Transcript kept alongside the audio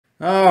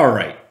All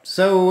right,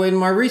 so in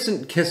my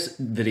recent KISS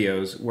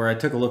videos where I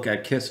took a look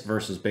at KISS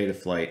versus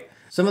Betaflight,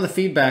 some of the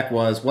feedback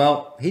was,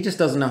 well, he just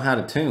doesn't know how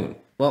to tune.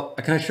 Well,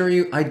 I can assure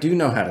you I do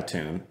know how to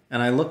tune,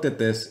 and I looked at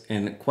this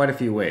in quite a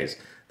few ways.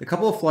 The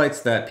couple of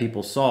flights that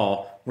people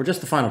saw were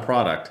just the final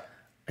product.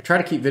 I try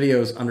to keep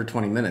videos under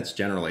 20 minutes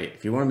generally.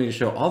 If you wanted me to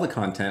show all the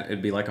content,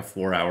 it'd be like a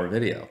 4-hour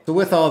video. So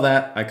with all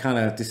that, I kind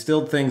of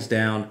distilled things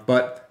down,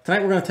 but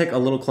tonight we're going to take a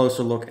little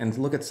closer look and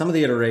look at some of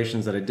the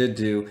iterations that I did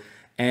do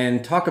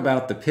and talk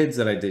about the PIDs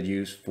that I did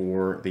use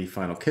for the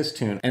final KISS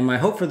tune. And my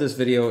hope for this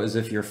video is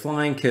if you're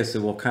flying KISS,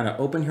 it will kind of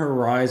open your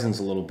horizons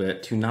a little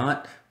bit to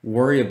not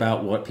worry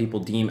about what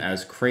people deem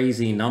as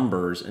crazy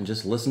numbers and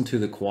just listen to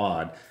the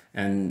quad.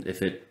 And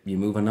if you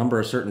move a number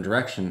a certain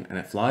direction and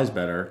it flies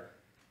better,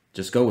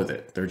 just go with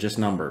it. They're just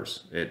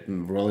numbers. It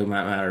really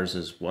matters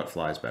is what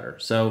flies better.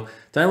 So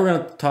today we're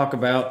going to talk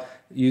about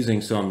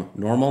using some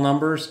normal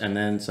numbers and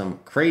then some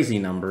crazy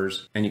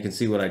numbers, and you can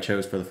see what I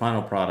chose for the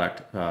final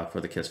product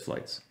for the KISS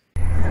flights.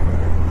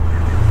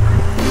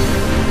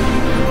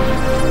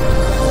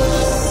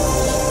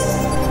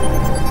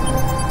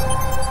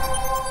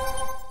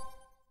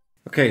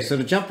 Okay, so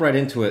to jump right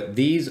into it,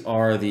 these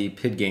are the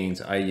PID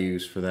gains I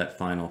used for that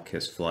final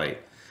KISS flight.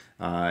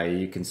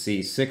 You can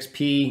see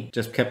 6P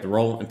just kept the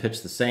roll and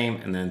pitch the same,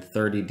 and then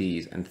 30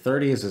 Ds. And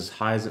 30 is as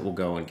high as it will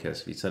go in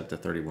KISS. If you set it to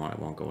 31, it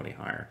won't go any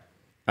higher.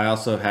 I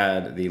also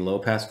had the low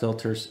pass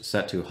filters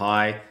set to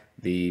high.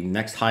 The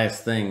next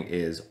highest thing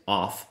is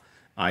off.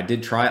 I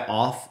did try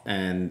off,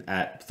 and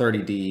at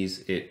 30 Ds,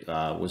 it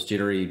was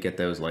jittery. You get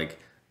those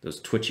those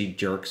twitchy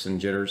jerks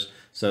and jitters.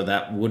 So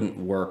that wouldn't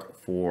work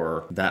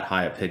for that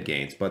high of PID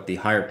gains, but the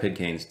higher PID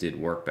gains did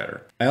work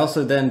better. I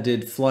also then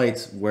did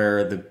flights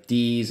where the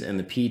Ds and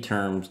the P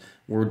terms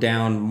were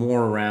down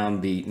more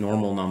around the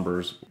normal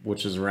numbers,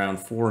 which is around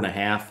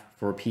 4.5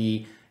 for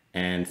P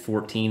and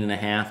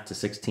 14.5 to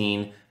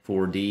 16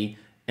 for D.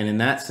 And in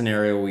that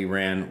scenario, we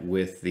ran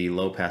with the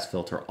low pass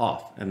filter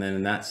off. And then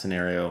in that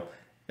scenario,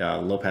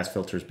 low pass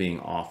filters being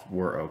off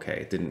were okay.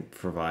 It didn't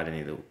provide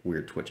any of the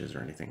weird twitches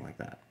or anything like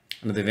that.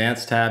 Under the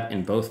advanced tab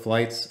in both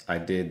flights, I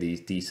did the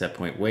D set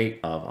point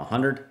weight of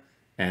 100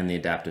 and the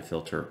adaptive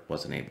filter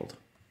was enabled.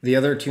 The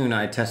other tune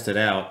I tested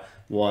out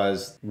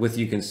was with,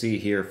 you can see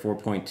here,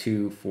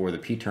 4.2 for the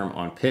P term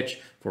on pitch,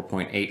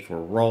 4.8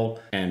 for roll,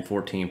 and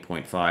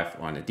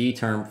 14.5 on the D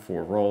term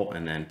for roll,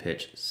 and then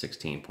pitch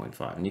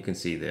 16.5. And you can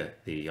see the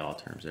yaw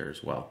terms there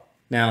as well.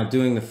 Now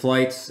doing the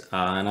flights,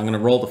 and I'm going to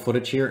roll the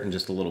footage here in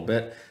just a little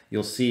bit,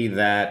 you'll see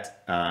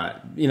that,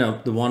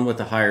 the one with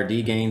the higher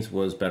D gains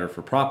was better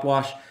for prop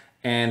wash.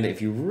 And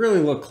if you really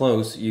look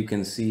close, you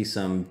can see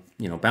some,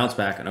 bounce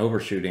back and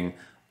overshooting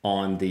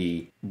on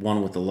the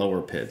one with the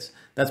lower PIDs.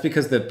 That's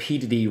because the P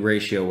to D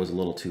ratio was a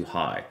little too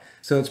high.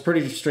 So it's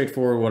pretty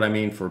straightforward what I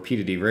mean for P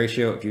to D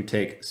ratio. If you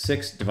take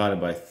 6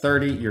 divided by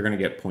 30, you're going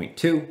to get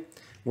 0.2.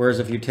 Whereas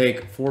if you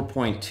take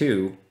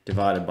 4.2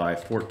 divided by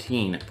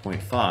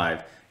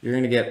 14.5, you're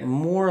going to get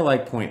more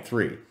like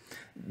 0.3.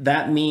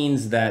 That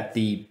means that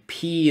the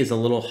P is a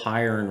little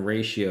higher in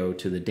ratio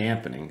to the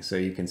dampening. So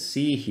you can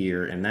see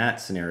here in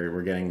that scenario,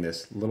 we're getting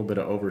this little bit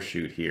of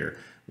overshoot here,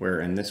 where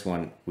in this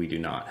one, we do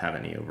not have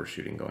any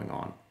overshooting going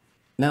on.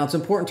 Now it's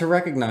important to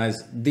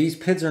recognize these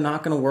PIDs are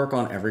not going to work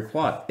on every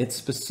quad. It's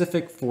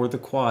specific for the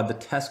quad, the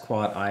test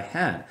quad I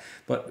had.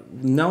 But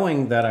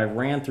knowing that I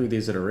ran through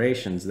these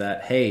iterations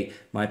that, hey,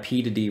 my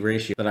P to D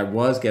ratio, that I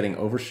was getting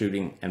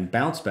overshooting and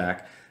bounce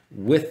back,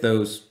 with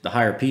the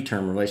higher P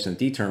term in relation to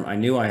D term, I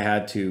knew I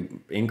had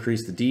to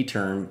increase the D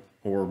term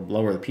or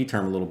lower the P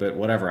term a little bit,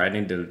 whatever. I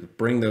needed to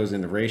bring those in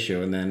the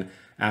ratio. And then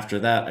after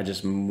that, I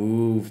just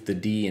moved the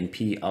D and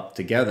P up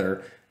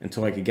together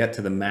until I could get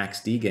to the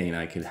max D gain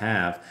I could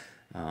have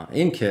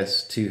in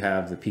KISS to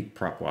have the peak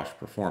prop wash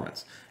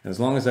performance. And as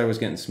long as I was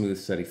getting smooth,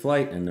 steady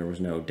flight and there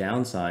was no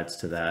downsides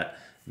to that,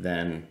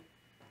 then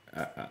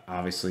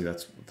obviously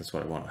that's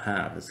what I want to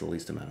have, is the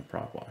least amount of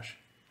prop wash.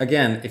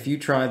 Again, if you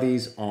try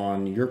these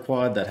on your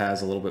quad that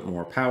has a little bit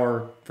more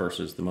power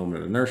versus the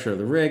moment of inertia of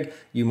the rig,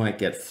 you might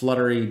get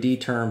fluttery D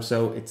term.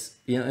 So it's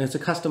a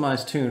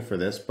customized tune for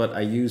this, but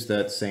I use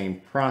that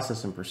same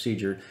process and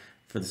procedure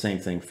for the same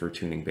thing for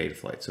tuning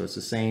Betaflight. So it's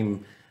the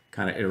same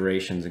kind of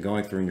iterations and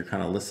going through, and you're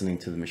kind of listening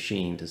to the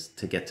machine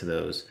to get to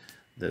those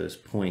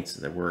points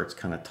where it's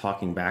kind of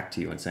talking back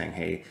to you and saying,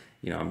 hey,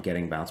 I'm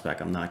getting bounce back,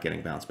 I'm not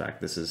getting bounce back.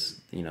 This is,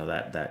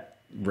 that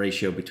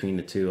ratio between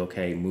the two.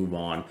 Okay, move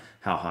on.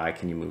 How high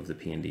can you move the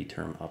P and D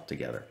term up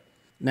together?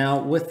 Now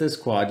with this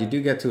quad, you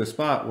do get to a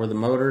spot where the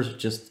motors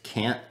just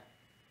can't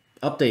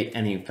update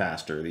any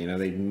faster.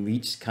 They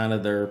reach kind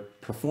of their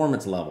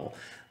performance level.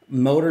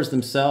 Motors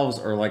themselves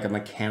are like a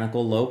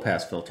mechanical low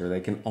pass filter. They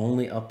can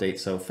only update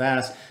so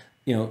fast,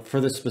 for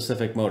this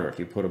specific motor. If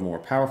you put a more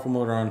powerful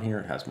motor on here,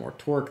 it has more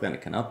torque, then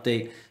it can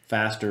update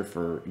faster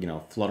for,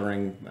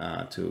 fluttering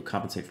to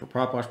compensate for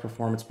prop wash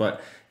performance.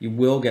 But you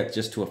will get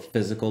just to a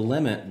physical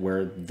limit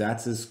where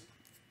that's as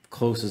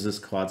close as this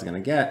quad's going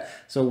to get.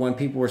 So when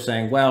people were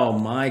saying, well,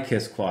 my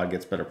KISS quad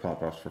gets better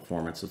prop wash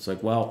performance, it's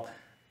like, well,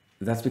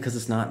 That's because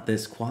it's not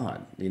this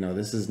quad. You know,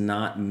 this is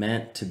not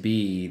meant to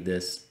be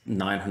this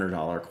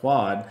 $900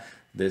 quad.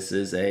 This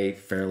is a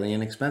fairly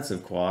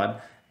inexpensive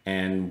quad.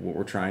 And what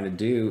we're trying to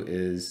do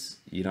is,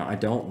 you know, I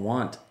don't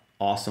want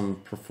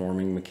awesome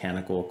performing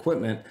mechanical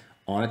equipment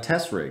on a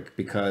test rig,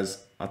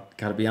 because I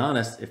gotta be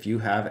honest, if you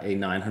have a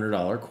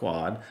 $900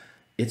 quad,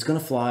 it's gonna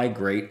fly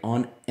great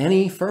on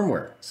any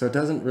firmware. So it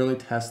doesn't really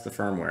test the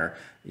firmware.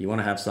 You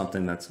wanna have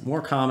something that's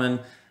more common.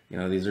 You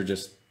know, these are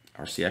just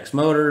RCX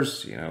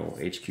motors, you know,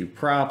 HQ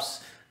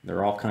props.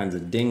 They're all kinds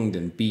of dinged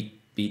and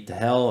beat to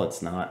hell.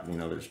 It's not, you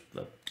know, there's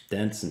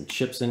dents and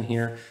chips in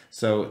here.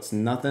 So it's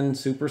nothing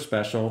super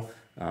special.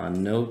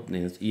 No, you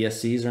know,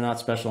 ESCs are not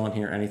special on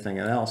here, anything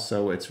else.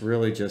 So it's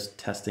really just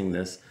testing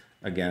this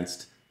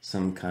against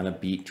some kind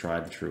of beat,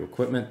 tried and true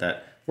equipment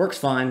that works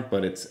fine,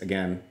 but it's,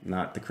 again,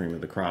 not the cream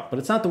of the crop. But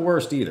it's not the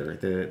worst either.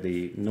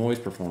 The noise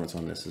performance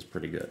on this is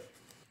pretty good.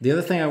 The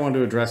other thing I wanted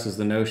to address is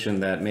the notion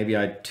that maybe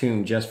I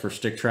tune just for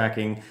stick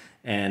tracking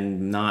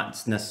and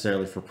not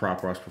necessarily for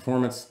prop rush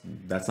performance.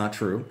 That's not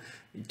true.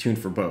 You tune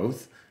for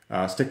both.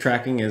 Stick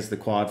tracking is the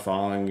quad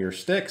following your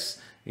sticks,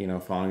 you know,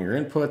 following your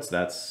inputs.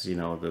 That's, you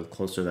know, the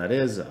closer that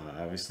is.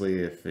 Obviously,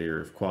 if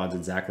your quad's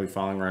exactly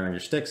following right on your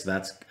sticks,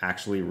 that's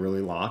actually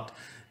really locked.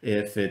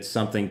 If it's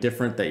something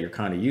different that you're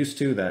kind of used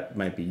to, that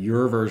might be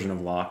your version of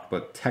locked,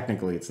 but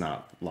technically it's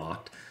not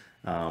locked,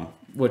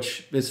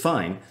 which is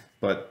fine,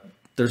 but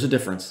there's a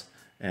difference,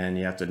 and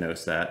you have to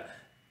notice that.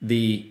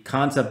 The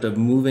concept of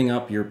moving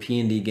up your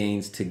P&D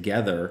gains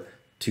together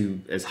to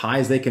as high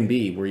as they can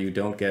be, where you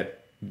don't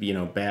get, you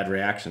know, bad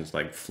reactions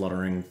like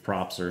fluttering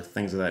props or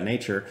things of that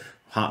nature,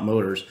 hot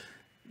motors.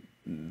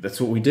 That's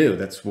what we do.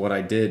 That's what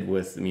I did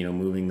with, you know,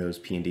 moving those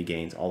P&D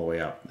gains all the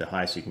way up. The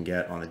highest you can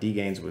get on the D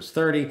gains was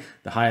 30.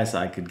 The highest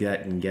I could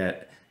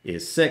get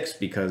is 6,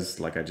 because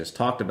like I just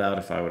talked about,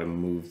 if I would have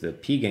moved the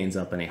P gains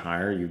up any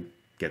higher, you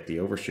get the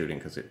overshooting,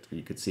 because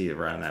you could see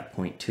around that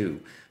 0.2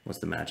 was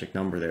the magic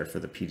number there for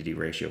the P to D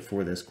ratio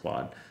for this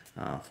quad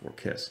for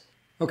KISS.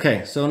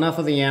 Okay, so enough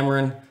of the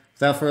yammering.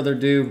 Without further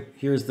ado,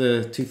 here's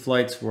the 2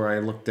 flights where I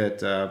looked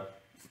at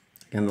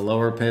again, the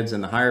lower PIDs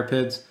and the higher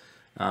PIDs.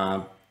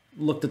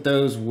 Looked at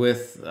those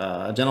with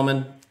a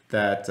gentleman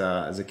that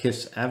is a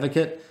KISS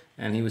advocate,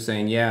 and he was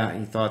saying, yeah,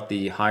 he thought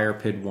the higher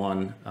PID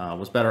one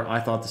was better. I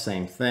thought the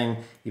same thing,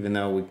 even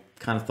though we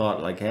kind of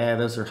thought like, hey,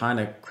 those are kind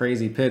of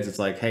crazy PIDs. It's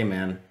like, hey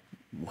man,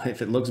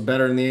 if it looks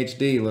better in the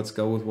HD, let's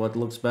go with what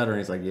looks better. And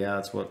he's like, yeah,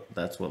 that's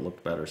what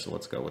looked better, so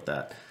let's go with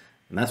that.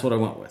 And that's what I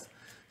went with.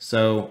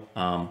 So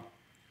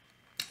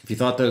if you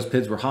thought those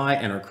PIDs were high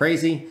and are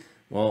crazy,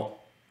 well,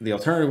 the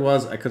alternative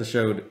was I could have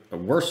showed a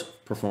worse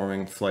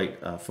performing flight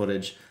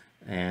footage,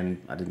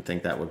 and I didn't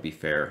think that would be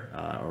fair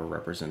or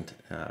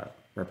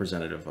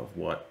representative of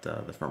what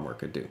the firmware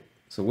could do.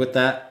 So with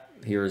that,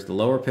 here's the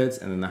lower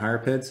PIDs and then the higher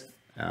PIDs.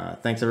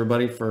 Thanks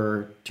everybody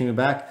for tuning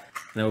back,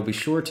 and I will be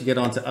sure to get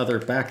on to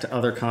back to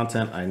other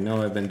content. I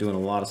know I've been doing a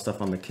lot of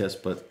stuff on the KISS,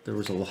 but there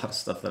was a lot of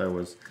stuff that I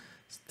was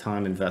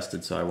time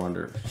invested, so I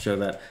wanted to show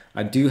that.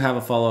 I do have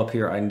a follow-up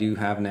here. I do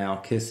have now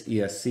KISS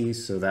ESC,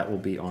 so that will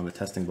be on the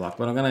testing block,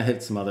 but I'm going to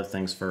hit some other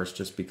things first,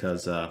 just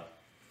because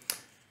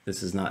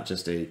this is not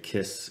just a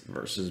KISS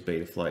versus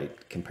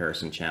Betaflight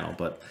comparison channel,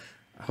 but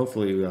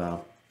hopefully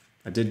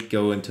I did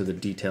go into the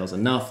details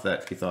enough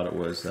that you thought it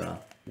was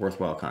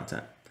worthwhile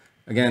content.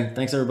 Again,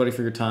 thanks everybody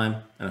for your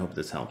time, and I hope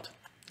this helped.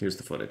 Here's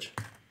the footage.